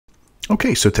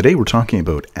Okay, so today we're talking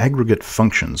about aggregate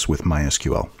functions with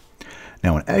MySQL.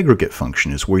 Now, an aggregate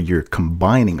function is where you're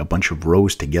combining a bunch of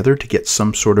rows together to get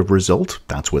some sort of result.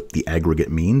 That's what the aggregate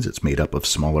means. It's made up of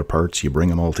smaller parts. You bring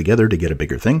them all together to get a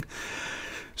bigger thing.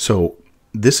 So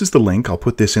this is the link. I'll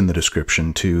put this in the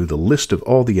description to the list of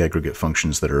all the aggregate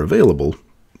functions that are available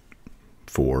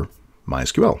for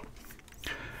MySQL.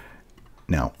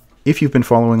 Now, if you've been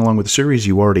following along with the series,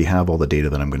 you already have all the data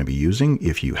that I'm going to be using.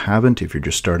 If you haven't, if you're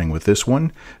just starting with this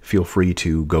one, feel free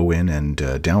to go in and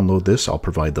download this. I'll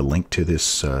provide the link to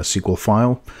this SQL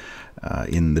file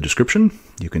in the description.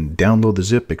 You can download the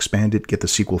zip, expand it, get the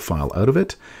SQL file out of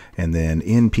it, and then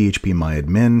in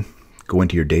PHPMyAdmin, go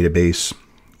into your database.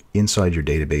 Inside your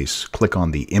database, click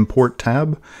on the Import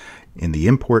tab. In the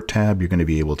Import tab, you're going to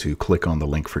be able to click on the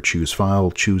link for Choose File,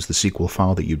 choose the SQL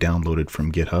file that you downloaded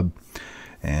from GitHub,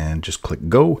 and just click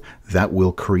Go. That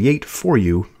will create for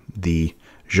you the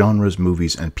genres,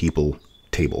 movies, and people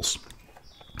tables.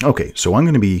 Okay, so I'm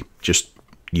going to be just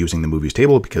using the movies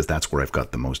table because that's where I've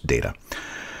got the most data.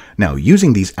 Now,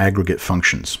 using these aggregate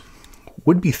functions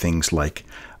would be things like,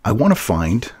 I want to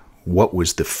find what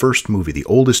was the first movie, the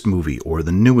oldest movie, or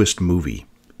the newest movie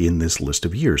in this list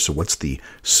of years. So what's the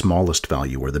smallest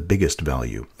value or the biggest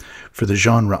value? For the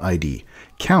genre ID,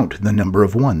 count the number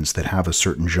of ones that have a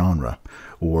certain genre,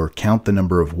 or count the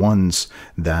number of ones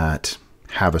that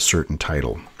have a certain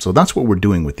title. So that's what we're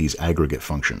doing with these aggregate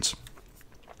functions.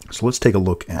 So let's take a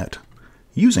look at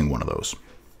using one of those.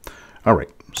 All right,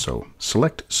 so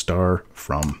select star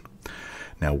from.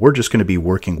 Now we're just going to be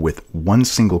working with one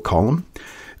single column.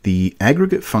 The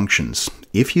aggregate functions,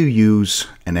 if you use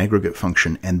an aggregate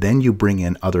function and then you bring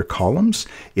in other columns,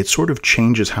 it sort of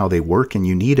changes how they work, and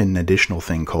you need an additional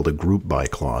thing called a group by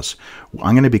clause.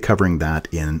 I'm going to be covering that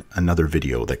in another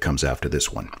video that comes after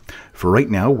this one. For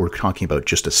right now, we're talking about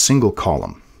just a single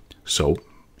column. So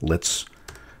let's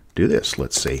do this.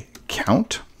 Let's say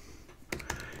count,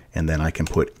 and then I can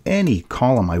put any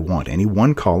column I want, any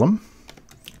one column.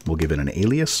 We'll give it an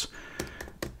alias,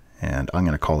 and I'm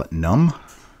going to call it num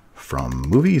from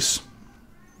movies.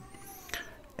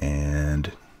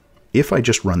 And if I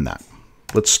just run that,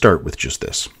 let's start with just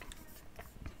this.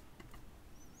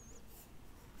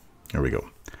 There we go.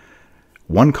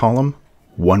 One column,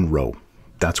 one row.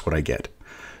 That's what I get.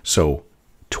 So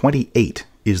 28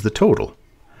 is the total.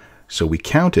 So we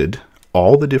counted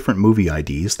all the different movie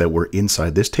IDs that were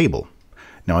inside this table.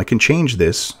 Now I can change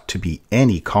this to be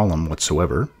any column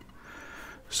whatsoever.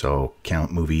 So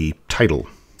count movie title.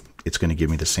 It's going to give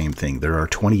me the same thing. There are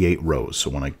 28 rows. So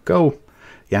when I go,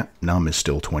 yeah, num is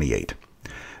still 28.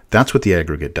 That's what the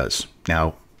aggregate does.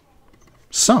 Now,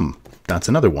 sum, that's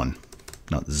another one.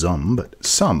 Not zum, but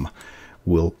sum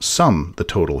will sum the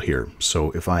total here. So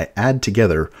if I add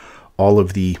together all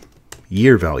of the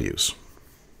year values,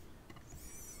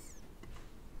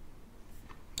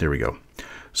 there we go.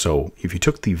 So if you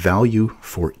took the value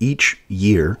for each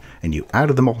year and you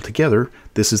added them all together,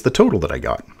 this is the total that I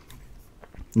got.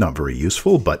 Not very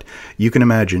useful, but you can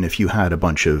imagine if you had a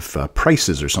bunch of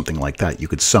prices or something like that, you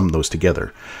could sum those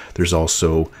together. There's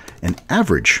also an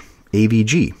average,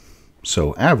 AVG.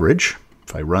 So average,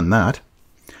 if I run that,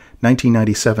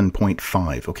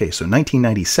 1997.5. Okay, so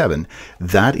 1997,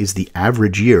 that is the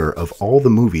average year of all the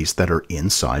movies that are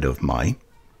inside of my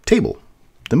table,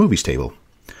 the movies table.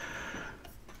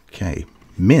 Okay,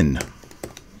 min.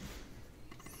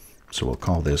 So we'll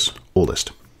call this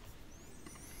oldest.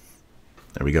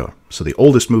 There we go. So the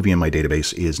oldest movie in my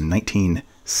database is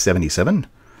 1977.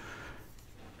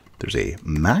 There's a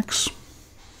max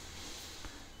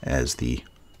as the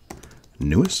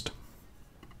newest.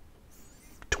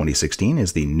 2016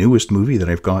 is the newest movie that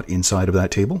I've got inside of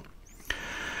that table.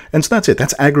 And so that's it.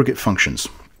 That's aggregate functions.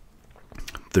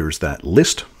 There's that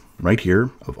list right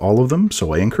here of all of them.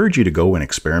 So I encourage you to go and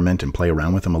experiment and play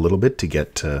around with them a little bit to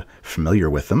get familiar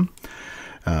with them.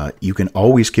 You can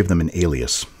always give them an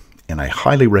alias. And I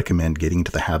highly recommend getting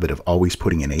into the habit of always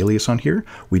putting an alias on here.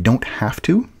 We don't have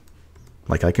to.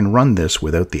 Like I can run this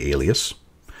without the alias.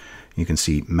 You can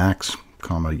see max,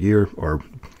 comma, year, or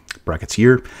brackets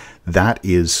year. That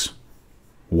is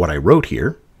what I wrote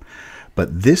here.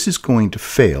 But this is going to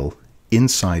fail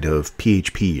inside of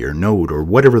PHP or Node or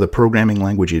whatever the programming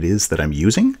language it is that I'm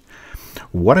using.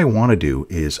 What I want to do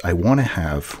is I want to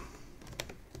have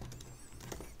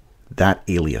that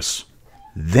alias.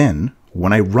 Then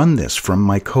when I run this from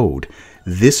my code,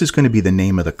 this is going to be the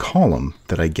name of the column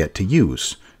that I get to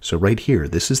use. So right here,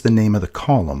 this is the name of the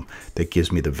column that gives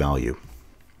me the value.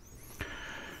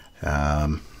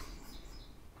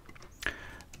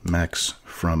 Max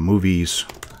from movies,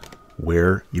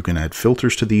 where you can add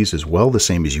filters to these as well, the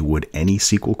same as you would any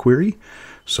SQL query.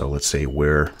 So let's say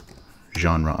where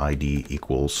genre ID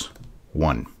equals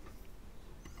 1.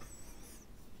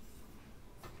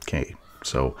 Okay,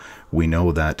 so we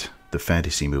know that the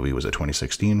fantasy movie was a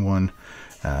 2016 one.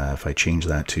 If I change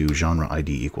that to genre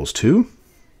ID equals 2,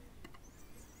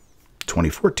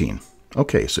 2014.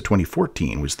 Okay, so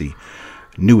 2014 was the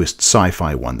newest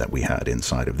sci-fi one that we had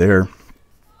inside of there.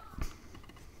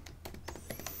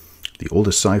 The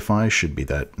oldest sci-fi should be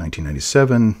that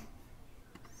 1997.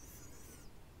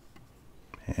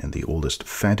 And the oldest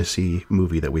fantasy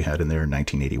movie that we had in there,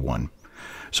 1981.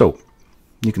 So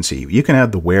you can see, you can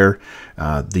add the where.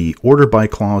 The order by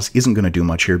clause isn't going to do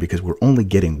much here because we're only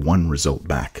getting one result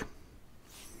back.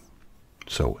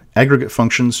 So aggregate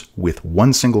functions with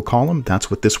one single column, that's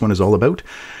what this one is all about.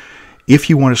 If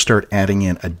you want to start adding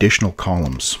in additional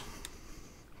columns,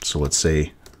 so let's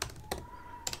say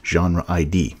genre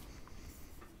ID.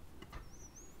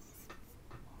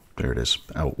 There it is.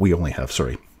 Oh, we only had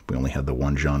the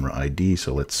one genre ID,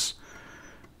 so let's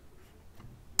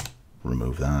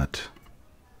remove that.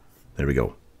 There we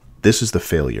go. This is the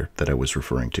failure that I was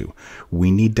referring to.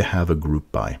 We need to have a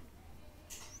group by.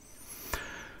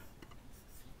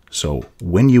 So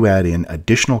when you add in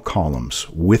additional columns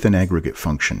with an aggregate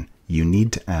function, you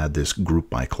need to add this group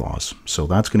by clause. So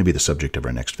that's going to be the subject of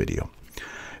our next video.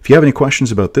 If you have any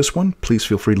questions about this one, please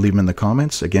feel free to leave them in the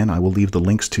comments. Again, I will leave the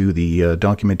links to the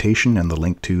documentation and the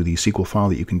link to the SQL file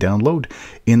that you can download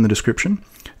in the description.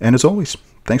 And as always,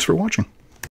 thanks for watching.